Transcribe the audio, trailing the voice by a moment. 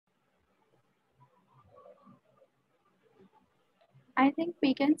I think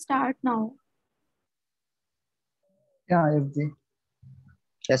we can start now. Yeah, FG.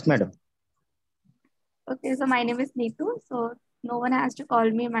 Yes, madam. Okay, so my name is Neetu. So no one has to call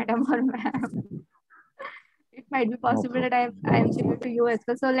me madam or ma'am. It might be possible that I am similar to you as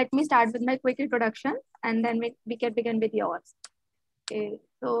well. So let me start with my quick introduction and then we can begin with yours. Okay,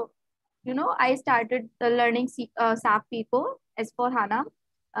 so I started learning SAP FICO S4 HANA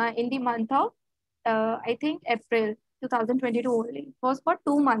in the month of I think April 2022 only. It was for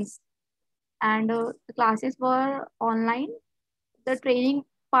 2 months, and the classes were online. The training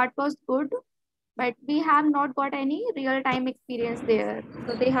part was good, but we have not got any real-time experience there.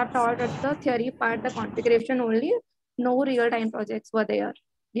 So they have taught us the theory part, the configuration only. No real-time projects were there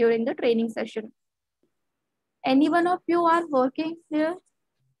during the training session. Any one of you are working here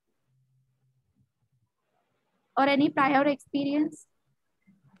or any prior experience?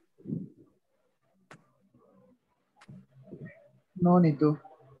 No, Neetu.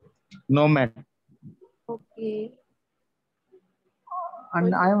 No, madam. Okay.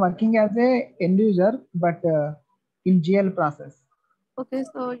 And I am working as a end user, but in GL process. Okay,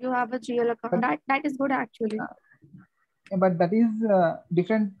 so you have a GL account. That is good actually. But that is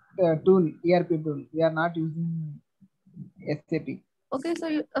different tool, ERP tool. We are not using SAP. Okay,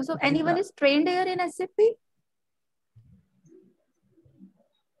 so anyone is trained here in SAP?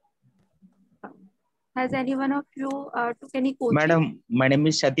 Has any one of you took any coaching? Madam, my name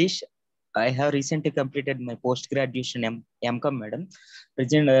is Satish. I have recently completed my post graduation MCOM, madam.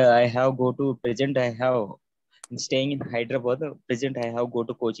 Present, I have staying in Hyderabad. Present, I have go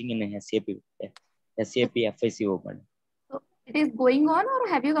to coaching in SAP FICO, madam. So it is going on, or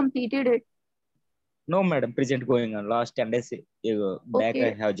have you completed it? No, madam. Present going on. Last 10 days back,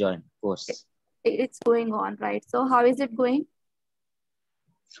 I have joined course. It's going on, right? So how is it going?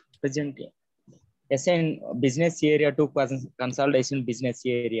 Present, yes, in business area to consolidation business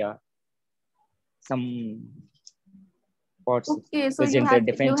area. Some parts. Okay, so you have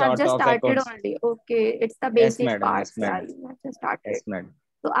just started only. Okay, it's the basic parts. Yeah, you have just started. Yes, madam.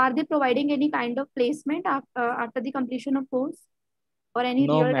 So are they providing any kind of placement after the completion of course, or any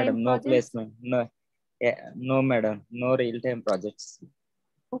no, real-time madam, projects? no placement. No, yeah, no, madam, no real-time projects.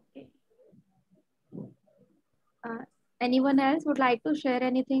 Okay. Anyone else would like to share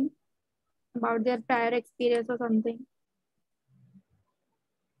anything about their prior experience or something?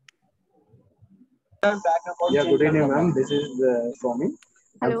 Yeah, good evening, ma'am. This is Swami.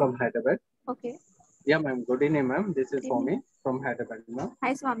 I'm from Hyderabad. Okay. Yeah, ma'am. Good evening, ma'am. This is Swami from Hyderabad, ma'am.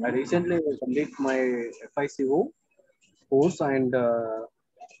 Hi, Swami. I recently completed my FICO course and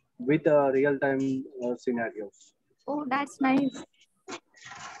with real-time scenarios. Oh, that's nice.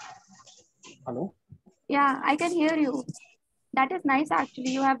 Hello? Yeah, I can hear you. That is nice,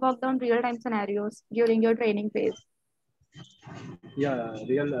 actually. You have worked on real-time scenarios during your training phase. Yeah,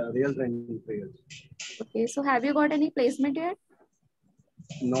 real training phase. Okay, so have you got any placement yet?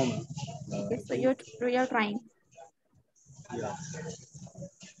 No, ma'am. Okay, so you're trying. Yeah.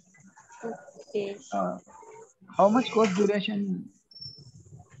 Okay. How much course duration?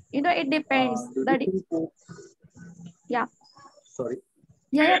 It depends. Yeah. Sorry.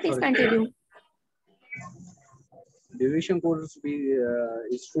 Yeah, please continue. Duration course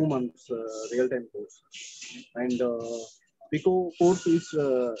is 2 months real-time course, and FICO course is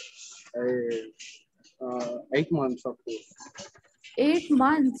 8 months of course. 8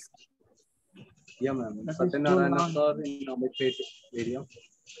 months. Yeah, ma'am. Satyanarayana sir in Amitpet area.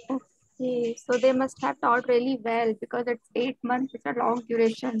 Okay, so they must have taught really well because it's 8 months. It's a long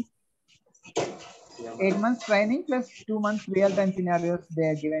duration. Yeah, 8 months training plus 2 months real-time scenarios they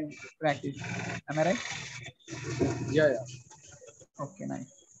are given practice. Am I right? Yeah. Okay, nice.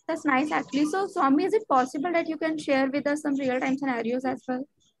 That's nice, actually. So, Swami, is it possible that you can share with us some real-time scenarios as well?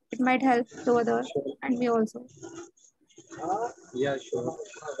 It might help to others and me also. Yeah, sure.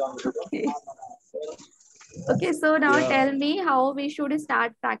 Okay. Okay, so now tell me how we should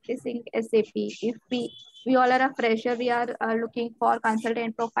start practicing SAP. If we all are a fresher, we are looking for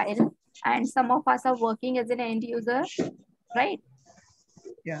consultant profile, and some of us are working as an end user, right?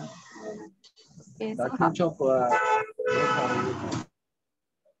 Yeah. Okay, that so much of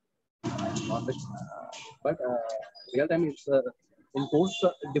but real time is in course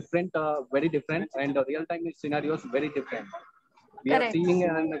different, very different, and real time scenarios very different. We are seeing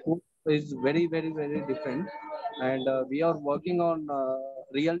and the course is very different, and we are working on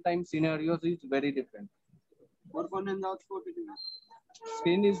real time scenarios is very different.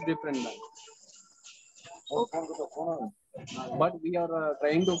 Screen is different now. But we are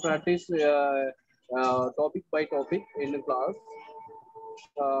trying to practice topic by topic in the class.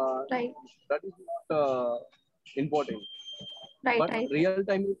 Right. That is not important. Right, but right. real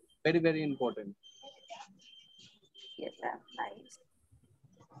time is very, very important. Yes, nice.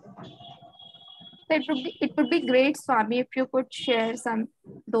 So it would be great, Swami, if you could share some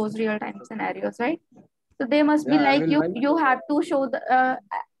those real time scenarios, right? So they must be Yeah, I like will write. you have to show the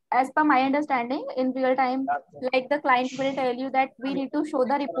as per my understanding in real time, like the client will tell you that we need to show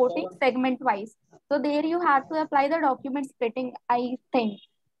the reporting segment wise. So there you have to apply the document splitting, I think.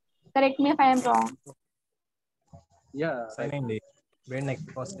 Correct me if I am wrong. Yeah, right. Very next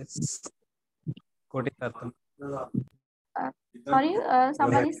process. Code is Sorry,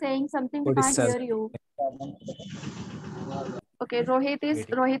 someone is saying something. We can't hear you. Okay, Rohit is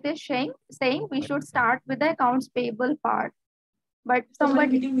saying we should start with the accounts payable part. But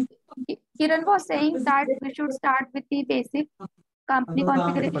somebody, Kiran was saying that we should start with the basic company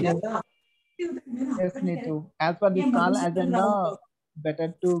configuration. Yes, Neetu. As per this call agenda,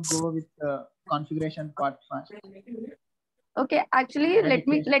 better to go with the configuration part first. Okay, actually, let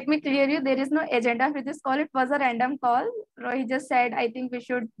me clear you. There is no agenda for this call. It was a random call. Rohit just said, I think we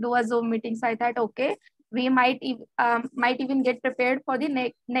should do a Zoom meeting. So I thought, okay, we might even get prepared for the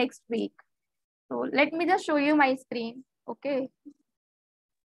next week. So let me just show you my screen. Okay,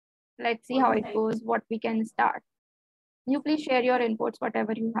 let's see how it goes. What we can start. You please share your inputs,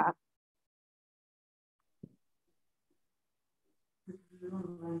 whatever you have.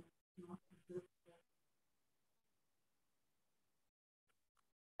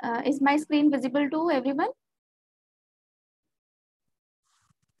 Is my screen visible to everyone?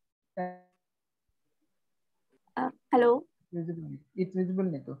 Hello. Visible. It's visible,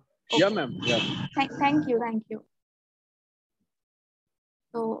 Neetu. Okay. Yeah, ma'am. Yeah. Thank you.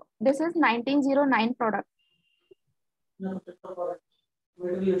 So this is 1909 product. S4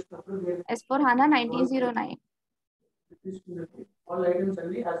 HANA 1909.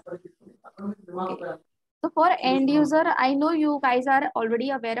 Okay. So for end user, I know you guys are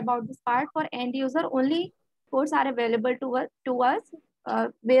already aware about this part. For end user, only codes are available to us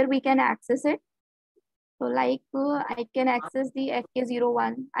where we can access it. So like I can access the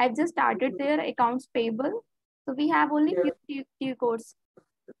FK01. I've just started their accounts payable. So we have only few codes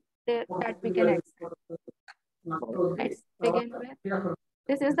there that we can access. So let's begin with.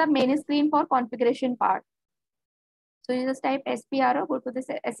 This is the main screen for configuration part. So you just type SPRO, go to this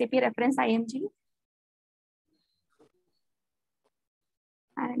SAP reference IMG.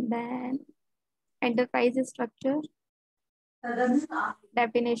 And then enterprise structure,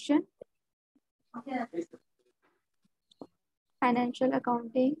 definition, financial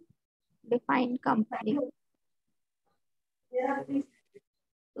accounting, define company.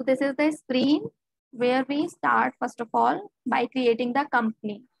 So this is the screen where we start first of all by creating the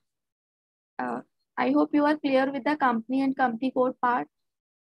company. I hope you are clear with the company and company code part.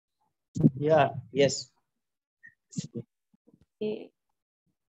 Yeah, yes. Okay.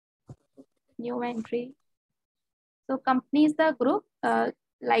 New entry. So company is the group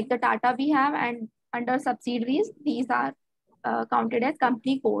like the data we have, and under subsidiaries, these are counted as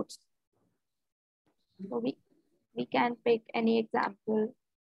company codes. So we can pick any example.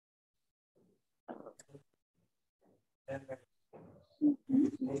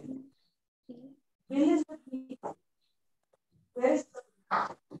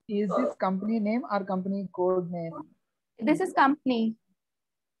 Is this company name or company code name? This is company.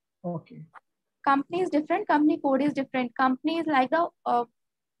 Okay. Company is different. Company code is different. Company is like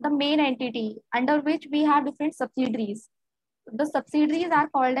the main entity under which we have different subsidiaries. The subsidiaries are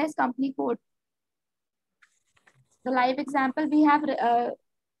called as company code. The live example we have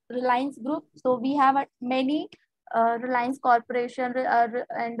Reliance Group. So we have many Reliance Corporation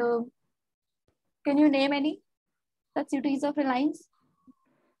and can you name any subsidiaries of Reliance?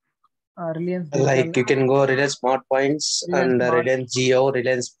 Reliance like Digital. you can go Reliance Smart Points Reliance and Smart. Reliance Geo,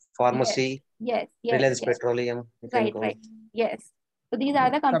 Reliance Pharmacy, Yes. Reliance Petroleum. You can go. Right. Yes. So these are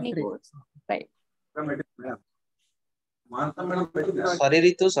the company Sub-3. codes. Right. Sorry,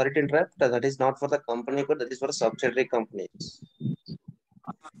 Ritu, sorry to interrupt. That is not for the company code, that is for subsidiary companies.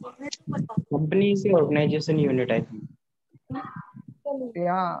 Company is the organization unit, I think.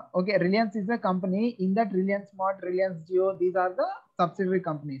 Yeah. Okay. Reliance is a company. In that Reliance Smart, Reliance Geo, these are the subsidiary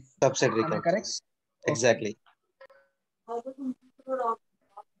companies. Subsidiary Am I correct? companies. Exactly.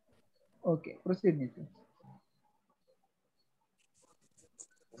 Okay. Proceed, Nitin.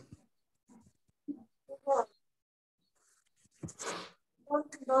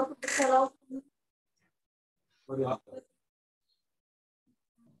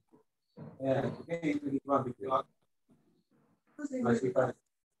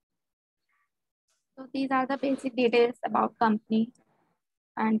 So these are the basic details about company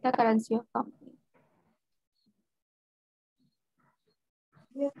and the currency of company.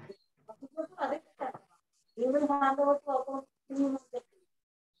 The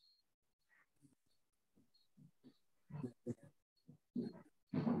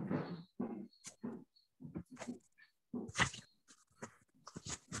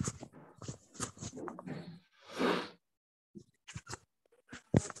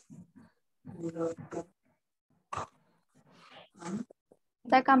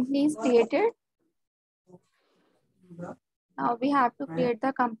company is created. Now we have to create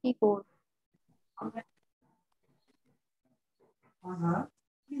the company code.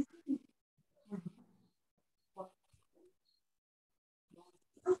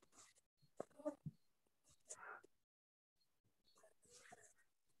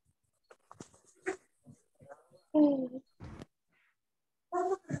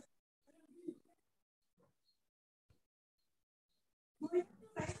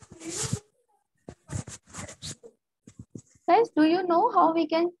 Guys, do you know how we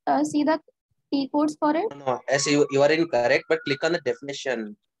can see the T codes for it? No, as you are incorrect, but click on the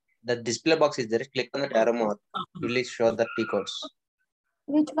definition. The display box is there. Click on the arrow mark. You will show the T codes.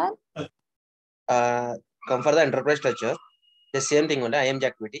 Which one? Come for the enterprise structure. The same thing only. IMG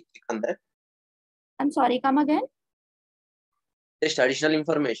activity. Click on that. I'm sorry, come again. Just additional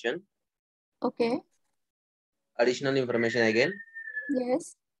information. Okay. Additional information again.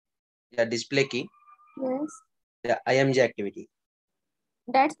 Yes. Yeah, display key. Yes. Yeah, IMG activity.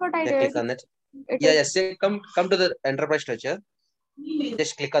 That's what I Yeah, did. click on that. It Yeah, is... yes. Come to the enterprise structure.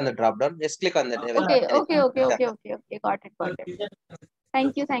 Just click on the drop down. Just click on that. Okay. Got it.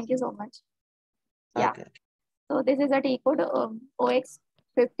 Thank you so much. Yeah. Okay. So this is a T code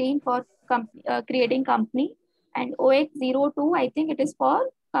OX15 for creating company, and OX02, I think it is for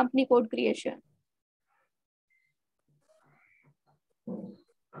company code creation.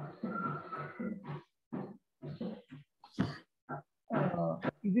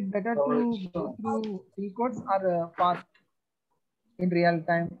 Is it better to go through T codes or fast in real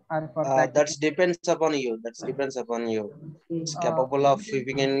time or for practice? That depends upon you. It's capable of, if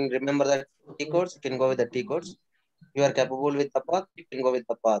you can remember the T codes, you can go with the T codes. You are capable with the path, you can go with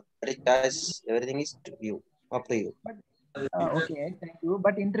the path. That is choice. Everything is to you, up to you. But, okay, thank you.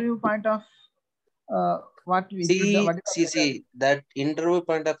 But interview point of what we See, that interview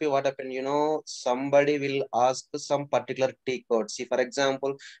point of view, what happened, somebody will ask some particular T code. See, for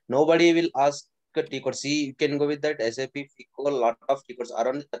example, nobody will ask a T code. See, you can go with that SAP FICO, a lot of T codes,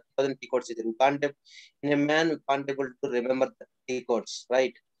 around 30,000 T codes. You can't, in a man, you can't able to remember the T codes,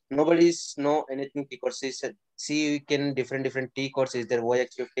 right? Nobody's know anything T codes. See, you can different T codes. Is there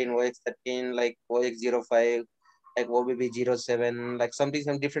OX15, OX13, like OX05, like OBB07, like some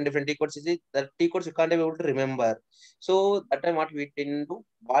different T codes. That T codes you can't be able to remember. So that time what we tend to,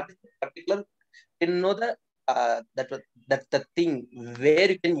 what is particular, know the that the thing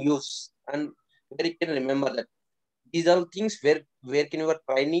where you can use and where you can remember that. These are things where can you are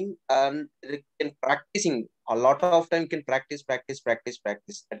training and you can practicing a lot of time. You can practice. That is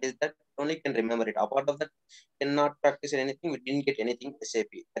that only can remember it. Apart of that, cannot practice anything. We didn't get anything SAP.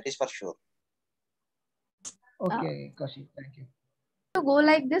 That is for sure. Okay, Kaushik, thank you. To go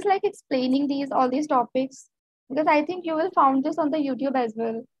like this, like explaining all these topics, because I think you will found this on the YouTube as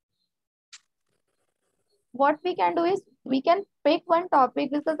well. What we can do is we can pick one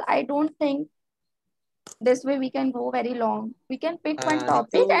topic, because I don't think this way we can go very long. We can pick one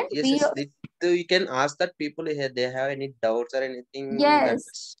topic and you can ask that people if they have any doubts or anything.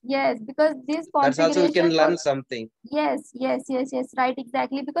 Yes, because this configuration. That's also you can learn something. Yes, right,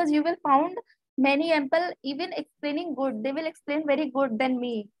 exactly. Because you will found many people even explaining good. They will explain very good than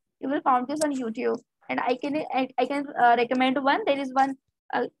me. You will found this on YouTube, and I can recommend one. There is one.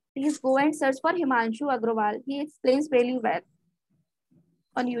 Please go and search for Himanshu Agrawal. He explains really well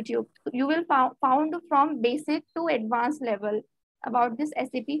on YouTube. You will found from basic to advanced level about this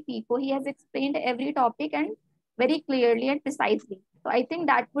SAP FICO. He has explained every topic and very clearly and precisely. So I think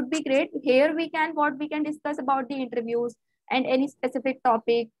that would be great. Here we can discuss about the interviews and any specific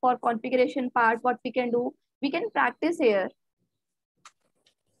topic for configuration part, what we can do. We can practice here.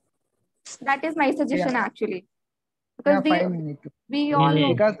 That is my suggestion actually. Because we all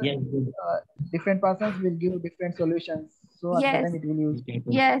know. Because different persons will give different solutions. So at the time it will use.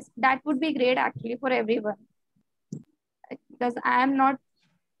 Yes, that would be great actually for everyone. Because I am not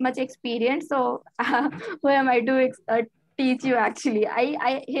much experienced, so who am I to teach you actually?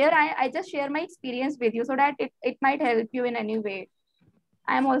 I just share my experience with you so that it might help you in any way.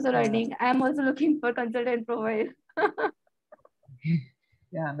 I'm also learning. I'm also looking for consultant profile.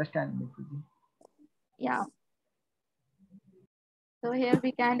 Yeah, understand. Yeah. So here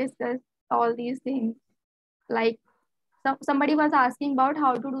we can discuss all these things like somebody was asking about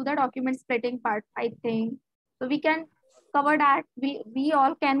how to do the document splitting part, I think. So we can cover that. We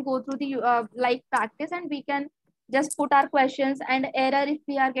all can go through the like practice, and we can just put our questions and error if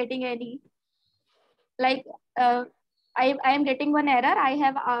we are getting any. Like I am getting one error. I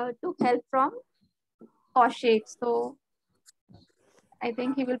have took help from Kaushik. So I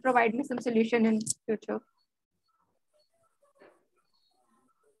think he will provide me some solution in future.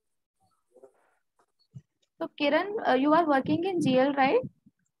 So Kiran, you are working in GL, right?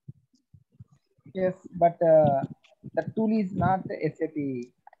 Yes, but the tool is not SAP.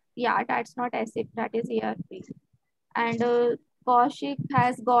 Yeah, that's not SAP, that is ERP. And Kaushik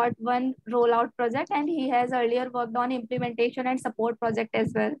has got one rollout project, and he has earlier worked on implementation and support project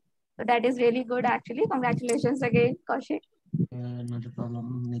as well. So that is really good actually. Congratulations again, Kaushik. Not a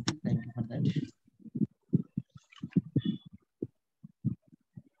problem, Nitin. Thank you for that.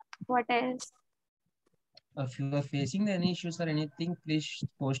 What else? If you are facing any issues or anything, please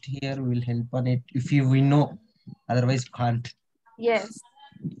post here. We will help on it if we know. Otherwise, can't. Yes.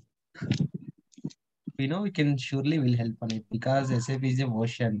 We know we can surely will help on it because SAP is a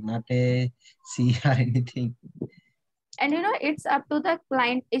ocean, not a sea or anything. And you know, it's up to the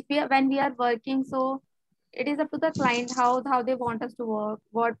client if we are, when we are working. So it is up to the client how they want us to work.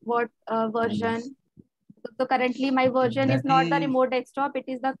 What version? So currently my version is not the remote desktop. It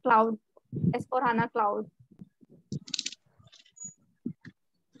is the cloud, S4 HANA cloud.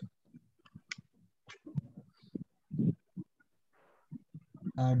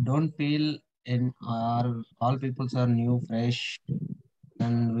 Don't feel in all peoples are new, fresh,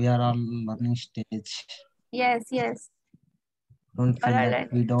 and we are all learning stage. Yes, yes. Don't feel that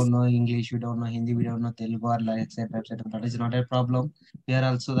Alright. we don't know English, we don't know Hindi, we don't know Telugu, or like etc. etc. That is not a problem. We are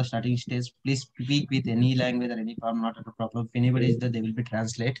also the starting stage. Please speak with any language or any form, not a problem. If anybody is there, they will be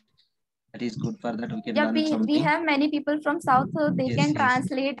translate. That is good for that. We can Yeah, learn we something. have many people from South, so they Yes, can yes.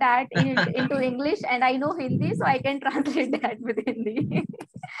 translate that into English, and I know Hindi, so I can translate that with Hindi.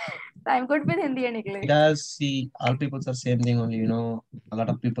 So I'm good with Hindi and English. Because see, all people are same thing only. You know, a lot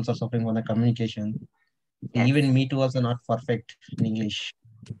of people are suffering from the communication. Yes. Even me too also not perfect in English.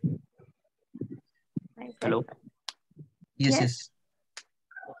 Nice. Hello. Yes, Yes. yes.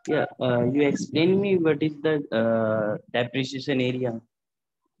 Yeah, you explain me what is the depreciation area?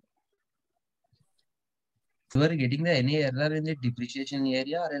 You are getting the any error in the depreciation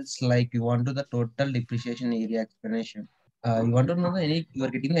area, or else like you want to the total depreciation area explanation. You want to know the any you are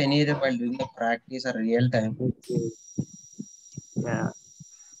getting the any error while doing the practice or real time. Okay. Yeah,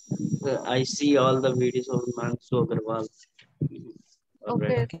 I see all the videos of Mansu Agarwal.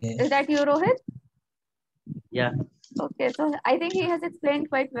 Okay. Okay. Is that you, Rohit? Yeah. Okay, so I think he has explained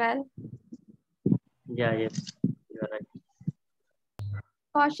quite well. Yeah, yes, you're right.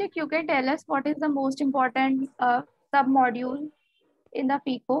 Kaushik, you can tell us what is the most important sub-module in the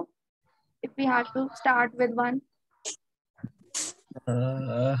FICO, if we have to start with one.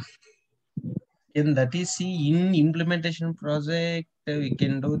 In that is see in implementation project we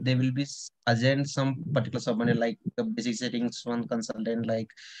can do they will be assigned some particular submodule like the basic settings one consultant like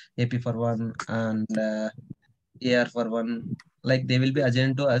AP for one and AR for one like they will be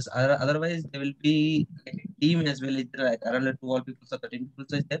assigned to us. Otherwise they will be like a team as well. It's like around 12 people or 13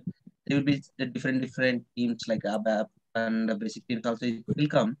 people is there. They will be the different teams like ABAP and the basic teams also it will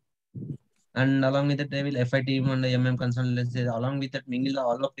come. And along with that, they will FI team and the MM consultants. Along with that, mingle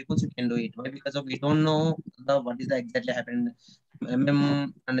all of people, you can do it. Why? Because of we don't know what is the exactly happened.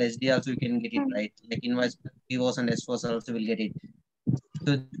 MM and SD also you can get it right. Like invoice POs and S4s also will get it.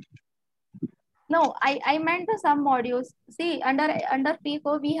 So No, I meant the sub modules. See, under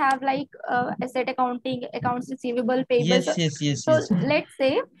FICO we have like asset accounting, accounts receivable, payable. yes. So let's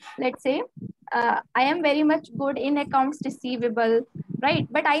say I am very much good in accounts receivable, right?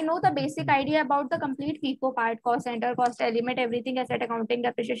 But I know the basic idea about the complete FICO part, cost center, cost element, everything, asset accounting,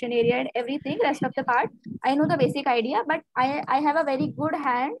 depreciation area, and everything. Rest of the part, I know the basic idea, but I have a very good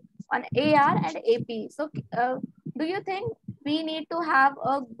hand on AR and AP. So do you think we need to have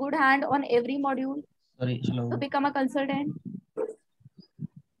a good hand on every module sorry, to hello. become a consultant?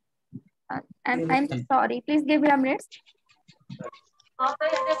 I'm sorry. Please give me a minute.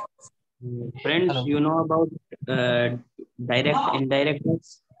 Friends, Hello. you know about direct indirect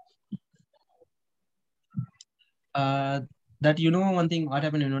tax? That you know one thing what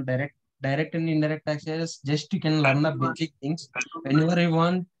happened, you know, direct and indirect taxes, just you can learn the basic things. Whenever you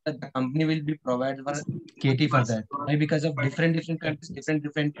want, the company will be provided for KT for that. Why? Because of different countries,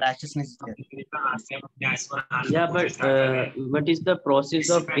 different taxes is there. Yeah, but what is the process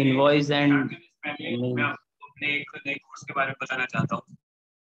of invoice and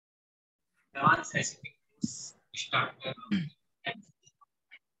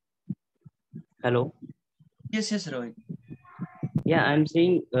Hello. Yes, Rohit. Yeah, I'm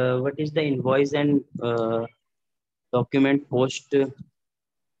saying what is the invoice and document post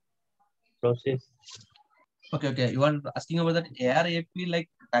process? Okay. You are asking about that ARAP like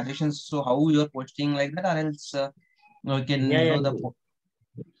transactions. So how you are posting like that, or else you can Yeah, know the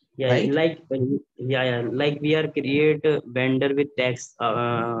yeah, right? like we are create a vendor with tax.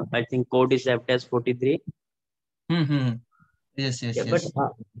 I think code is apt as 43. Mm-hmm. Yes. Yeah, but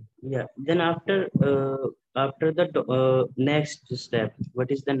yeah, then after the next step,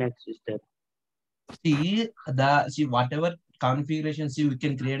 what is the next step? See whatever configuration, see we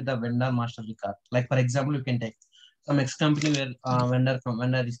can create the vendor master record. Like for example, you can take some X company where vendor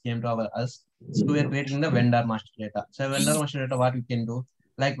is came to us. So we are creating the vendor master data. So vendor master data, what you can do,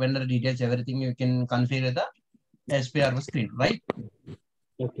 like vendor details, everything you can configure the SPR screen, right?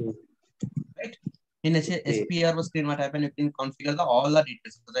 Okay. Right. In a Okay. SPR screen, what happen? You can configure all the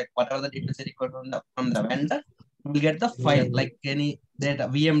details. So like whatever the details are required from the vendor, you will get the file Yeah. like any data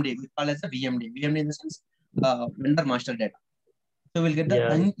VMD. We call as a VMD. VMD in the sense vendor master data. So we'll get the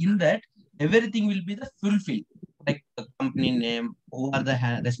Yeah. and in that everything will be the fulfill, like the company name, who are the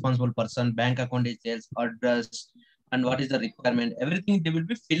responsible person, bank account details, address, and what is the requirement. Everything they will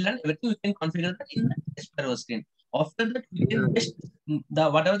be filled and everything we can configure that in the SPR screen. After that, we can just the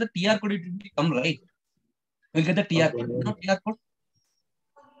whatever the TR code it will become right. We'll get the TR Okay. code. You know TR code?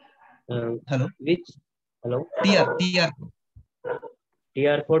 Hello? Which? Hello. TR code.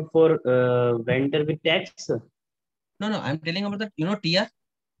 TR code for vendor with tax. No, I'm telling about that. You know TR?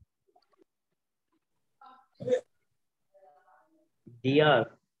 DR.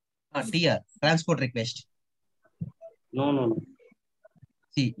 TR, transport request. No.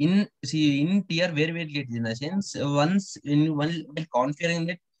 See in tier where we get in the sense once in one while configuring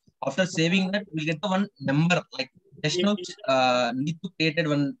it, after saving that we'll get the one number like just now need to create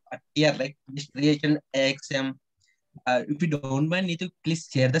one tier like this creation AXM. If you don't mind, need to please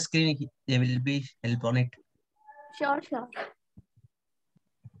share the screen. There will be help on it. Sure.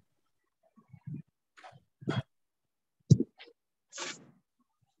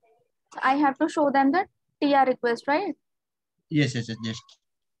 I have to show them the TR request, right? Yes, just.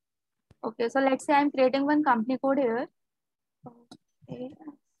 Okay, so let's say I'm creating one company code here.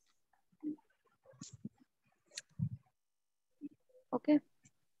 Okay.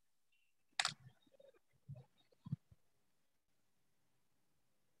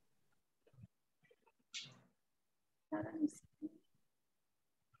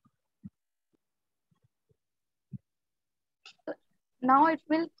 Now it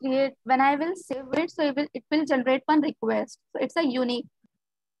will create, when I will save it, so it will generate one request. So it's a unique,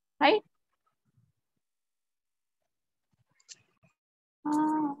 right?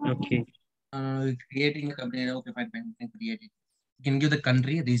 Okay. Creating a company. Okay, fine. You can create it. You can give the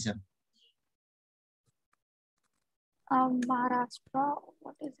country region. Maharashtra.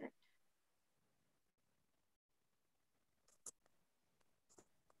 What is it?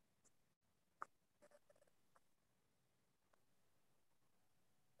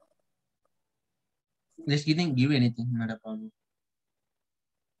 Just give anything, not a problem.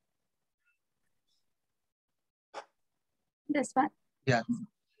 This one. Yeah.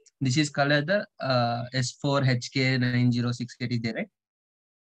 This is called as the S4 HK9068 is there, right?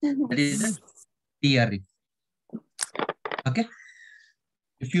 That is the TR. Okay.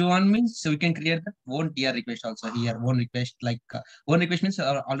 If you want me, so we can create the one TR request also here. One request like one request means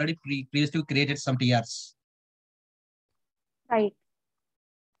already previously created some TRs. Right.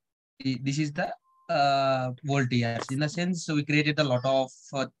 This is the whole TRs. In a sense, so we created a lot of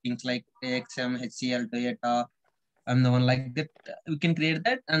things like AXM, HCL, Toyota, and the one like that. We can create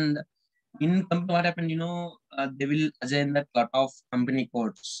that, and in company, what happened, they will assign that lot of company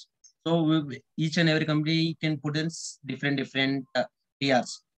codes. So each and every company can put in different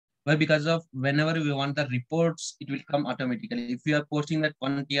TRs. Why? Because of whenever we want the reports, it will come automatically. If you are posting that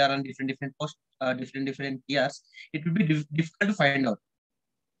one TR on different post, different TRs, it will be difficult to find out.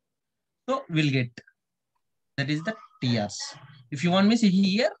 So we'll get that is the TRs. If you want me, see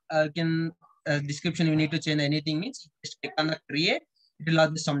here, can description you need to change anything means just click on the create. It will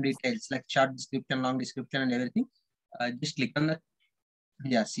have some details like short description, long description, and everything. Just click on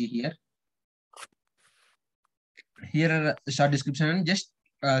the see here. Here short description and just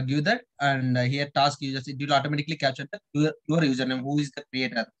give that, and here task users, it will automatically capture the your username, who is the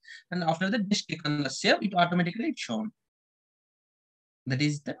creator, and after that just click on the save. It automatically it's shown. That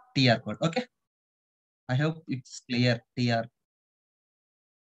is the TR code. Okay. I hope it's clear. TR.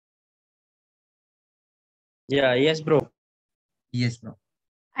 Yeah. Yes, bro. Yes, bro.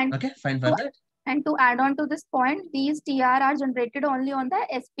 And okay, fine for that. And to add on to this point, these TR are generated only on the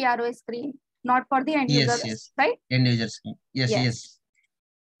SPRO screen, not for the end user, Yes. right? End user screen. Yes.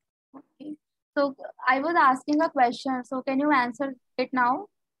 Okay. So I was asking a question. So can you answer it now?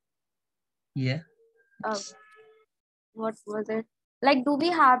 Yeah. What was it? Like, do we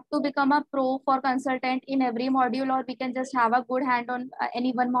have to become a pro for consultant in every module, or we can just have a good hand on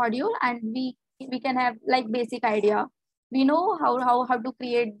any one module and we can have like basic idea. We know how to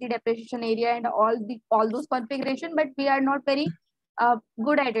create the depreciation area and all those configuration, but we are not very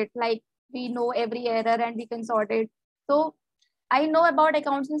good at it. Like, we know every error and we can sort it. So I know about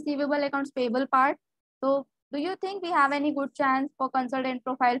accounts receivable, accounts payable part. So do you think we have any good chance for consultant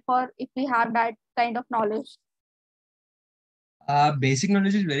profile for if we have that kind of knowledge? Basic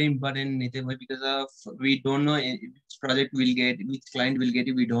knowledge is very important, Nitin, because of we don't know which project we'll get, which client will get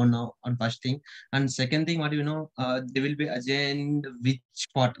it, we don't know on first thing. And second thing, what you know, they will be assigned which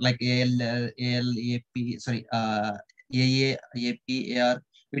part like AAR.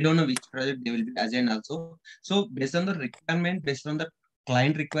 We don't know which project they will be assigned also. So based on the requirement, based on the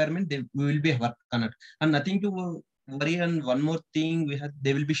client requirement, we will be work on it. And nothing to worry. And one more thing,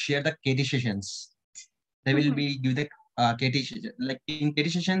 they will be share the KT sessions. They will be give the KT session. Like in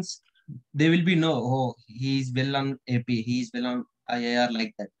KT sessions, they will be know, oh, he is well on AP, he is well on IAR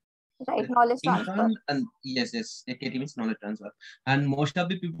like that. Right, knowledge transfer. And yes, KT means knowledge transfer. And most of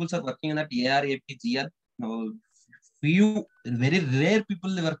the people are working on that AR, AP, GR. No, few, very rare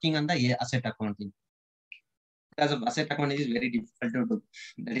people working on the asset accounting. Because of asset accounting is very difficult to do.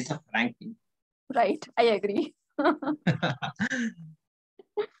 That is a frank thing. Right, I agree.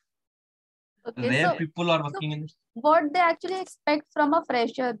 Okay, Rare so people are working in this. What they actually expect from a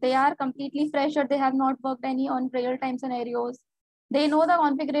fresher? They are completely fresher. They have not worked any on real time scenarios. They know the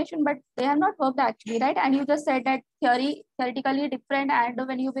configuration, but they have not worked actually, right? And you just said that theoretically different, and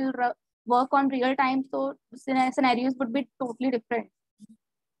when you will work on real time, so scenarios would be totally different.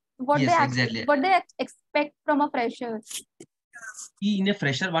 What Yes, they exactly. what they expect from a fresher? In a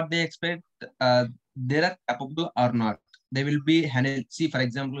fresher, what they expect, they are capable or not. They will be handled. See, for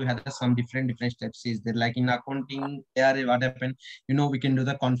example, we have some different steps. Is there like in accounting? There, what happened? You know, we can do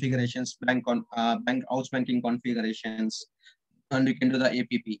the configurations, bank house banking configurations, and we can do the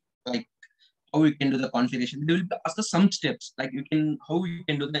APP. Like how we can do the configuration. They will be asked some steps. Like how you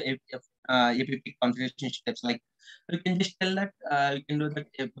can do the APP configuration steps. Like you can just tell that you can do that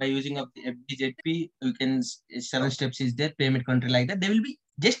by using of the FDJP. You can 7 steps is there, payment country like that. They will be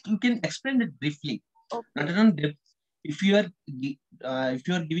just you can explain it briefly. Okay. Not on depth. If you are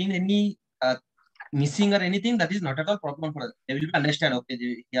giving any missing or anything, that is not at all problem for us. They will understand. Okay,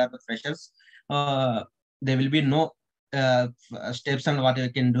 here are the freshers. There will be no steps on what you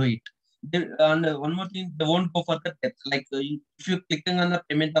can do it. And one more thing, they won't go for the depth. Like if you're clicking on the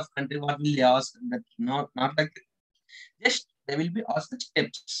payment of country, what will they ask? That not like just they will be asked the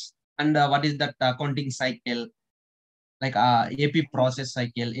steps and what is that accounting cycle, like AP process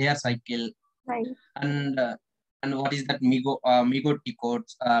cycle, AR cycle, Right. And what is that Migo T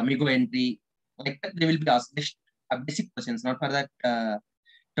codes, Migo entry, like that they will be asked just basic questions, not for that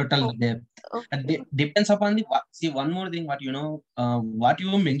total depth. Okay. Depends upon the see one more thing. What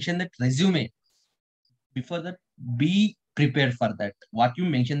you mentioned that resume. Before that, be prepared for that. What you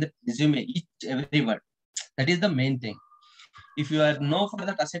mentioned that resume, each every word. That is the main thing. If you are know for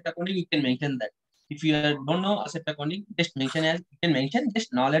that asset accounting, you can mention that. If you don't know asset accounting, just mention as you can mention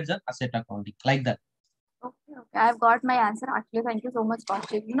just knowledge of asset accounting like that. Okay, I've got my answer actually. Thank you so much,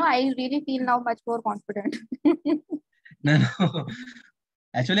 Kaushik. I really feel now much more confident. No.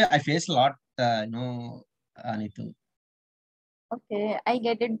 Actually, I face a lot, Anitu. Okay, I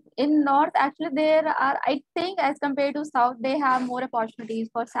get it. In North, actually, there are, I think, as compared to South, they have more opportunities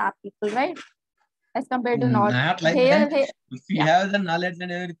for SAP people, right? As compared to North. Not like Here, that. If you have the knowledge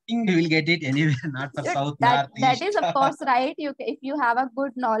and everything, you will get it anywhere, not for South, that North, East. is of course right. If you have a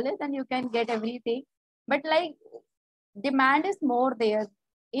good knowledge, then you can get everything. But like demand is more there.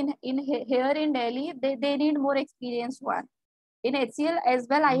 Here in Delhi, they need more experienced one. In HCL as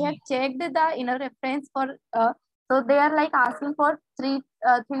well, I have checked the inner reference for so they are like asking for 3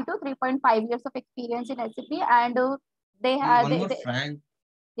 to 3.5 years of experience in SAP, and they have one more frank.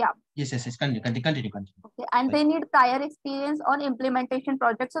 Yeah. Yes. Continue. Okay, and they need prior experience on implementation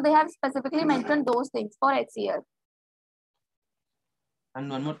projects. So they have specifically mentioned those things for HCL. And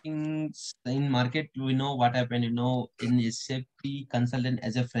one more thing, in market, we know what happened. In SAP consultant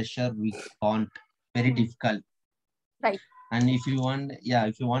as a fresher, we can't. Very difficult. Right. And if you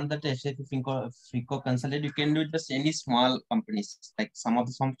want that SAP FICO consultant, you can do just any small companies. Like some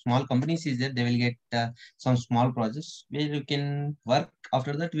small companies is there, they will get some small projects where you can work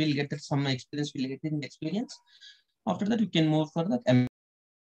After that, we'll get some experience. We'll get in experience. After that, we can move for the